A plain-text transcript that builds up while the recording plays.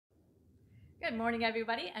Good morning,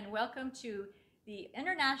 everybody, and welcome to the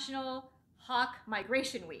International Hawk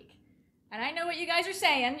Migration Week. And I know what you guys are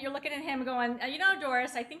saying. You're looking at him going,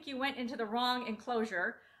 Doris, I think you went into the wrong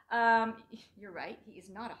enclosure. You're right, he is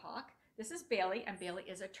not a hawk. This is Bailey, and Bailey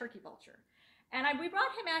is a turkey vulture. And we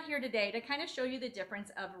brought him out here today to kind of show you the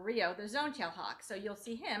difference of Rio, the zone-tail hawk. So you'll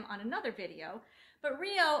see him on another video. But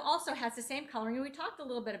Rio also has the same coloring, and we talked a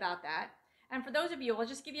little bit about that. And for those of you, I'll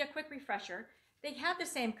just give you a quick refresher. They have the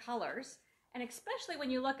same colors. And especially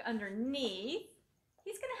when you look underneath,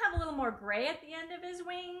 he's going to have a little more gray at the end of his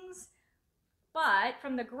wings. But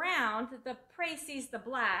from the ground, the prey sees the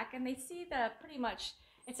black, and they see the pretty much,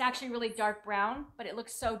 it's actually really dark brown, but it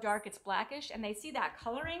looks so dark it's blackish, and they see that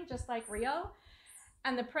coloring just like Rio.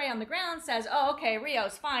 And the prey on the ground says, oh, okay,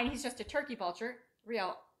 Rio's fine, he's just a turkey vulture.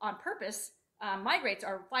 Rio, on purpose, migrates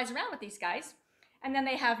or flies around with these guys, and then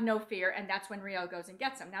they have no fear, and that's when Rio goes and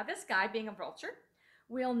gets them. Now this guy, being a vulture,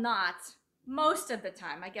 will not, most of the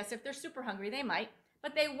time, I guess if they're super hungry, they might,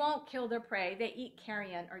 but they won't kill their prey. They eat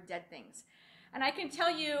carrion or dead things. And I can tell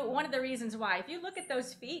you one of the reasons why. If you look at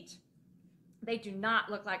those feet, they do not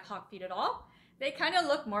look like hawk feet at all. They kind of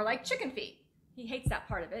look more like chicken feet. He hates that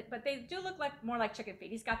part of it, but they do look like more like chicken feet.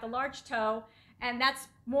 He's got the large toe, and that's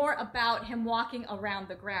more about him walking around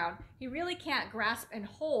the ground. He really can't grasp and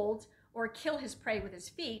hold or kill his prey with his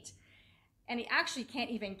feet, and he actually can't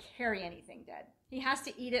even carry anything dead. He has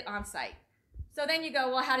to eat it on sight. So then you go,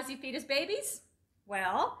 well, how does he feed his babies?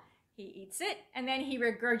 Well, he eats it and then he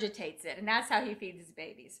regurgitates it. And that's how he feeds his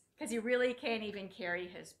babies, because he really can't even carry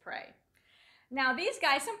his prey. Now these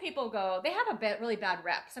guys, some people go, they have a really bad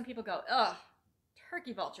rep. Some people go, ugh,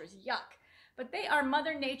 turkey vultures, yuck. But they are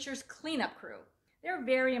Mother Nature's cleanup crew. They're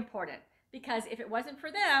very important, because if it wasn't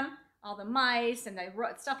for them, all the mice and the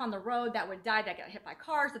stuff on the road that would die, that got hit by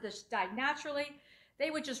cars, that just died naturally, they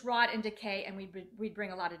would just rot and decay, and we'd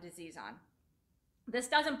bring a lot of disease on. This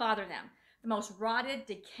doesn't bother them. The most rotted,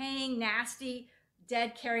 decaying, nasty,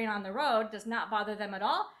 dead carrion on the road does not bother them at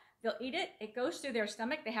all. They'll eat it. It goes through their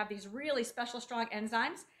stomach. They have these really special, strong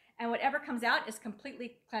enzymes, and whatever comes out is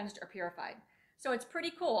completely cleansed or purified. So it's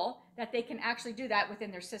pretty cool that they can actually do that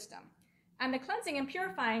within their system. And the cleansing and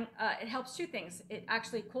purifying, it helps two things. It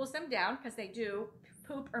actually cools them down, because they do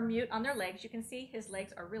poop or mute on their legs. You can see his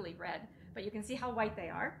legs are really red, but you can see how white they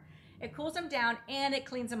are. It cools them down, and it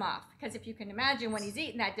cleans them off, because if you can imagine, when he's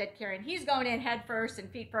eating that dead carrion, he's going in head first and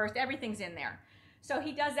feet first. Everything's in there. So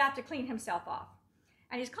he does that to clean himself off.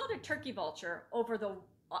 And he's called a turkey vulture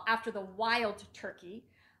after the wild turkey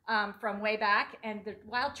from way back. And the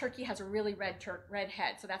wild turkey has a really red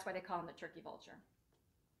head, so that's why they call him the turkey vulture.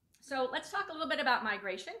 So let's talk a little bit about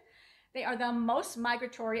migration. They are the most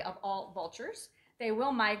migratory of all vultures. They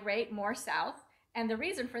will migrate more south, and the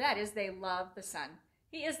reason for that is they love the sun.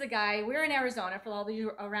 He is the guy, we're in Arizona, for all of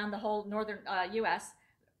you around the whole northern US.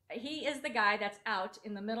 He is the guy that's out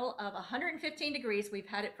in the middle of 115 degrees. We've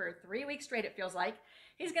had it for 3 weeks straight, it feels like.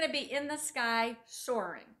 He's going to be in the sky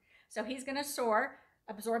soaring. So he's going to soar,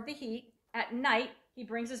 absorb the heat. At night, he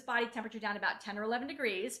brings his body temperature down about 10 or 11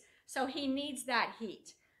 degrees. So he needs that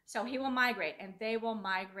heat. So he will migrate, and they will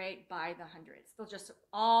migrate by the hundreds. They'll just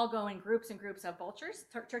all go in groups and groups of vultures,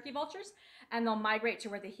 turkey vultures, and they'll migrate to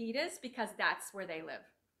where the heat is, because that's where they live.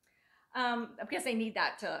 Because they need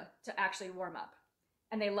that to actually warm up,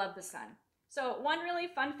 and they love the sun. So one really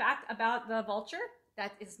fun fact about the vulture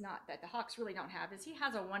that the hawks really don't have is he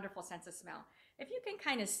has a wonderful sense of smell. If you can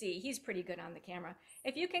kind of see, he's pretty good on the camera.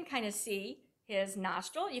 If you can kind of see his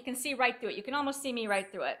nostril, you can see right through it. You can almost see me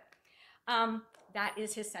right through it. That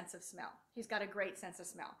is his sense of smell. He's got a great sense of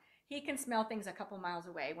smell. He can smell things a couple miles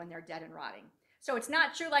away when they're dead and rotting. So it's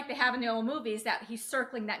not true like they have in the old movies that he's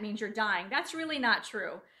circling, that means you're dying. That's really not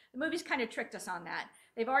true. The movies kind of tricked us on that.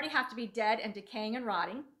 They've already have to be dead and decaying and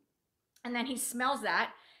rotting. And then he smells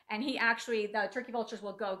that, and the turkey vultures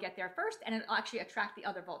will go get there first, and it'll actually attract the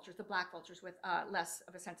other vultures, the black vultures, with less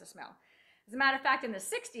of a sense of smell. As a matter of fact, in the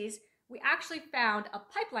 60s, we actually found a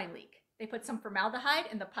pipeline leak. They put some formaldehyde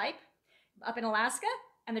in the pipe up in Alaska,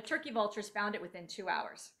 and the turkey vultures found it within 2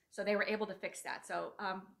 hours. So they were able to fix that. So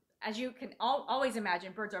as you can always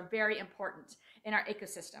imagine, birds are very important in our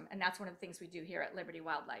ecosystem, and that's one of the things we do here at Liberty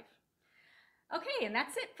Wildlife. Okay, and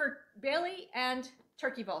that's it for Bailey and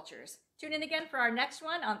turkey vultures. Tune in again for our next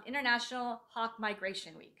one on International Hawk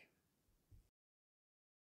Migration Week.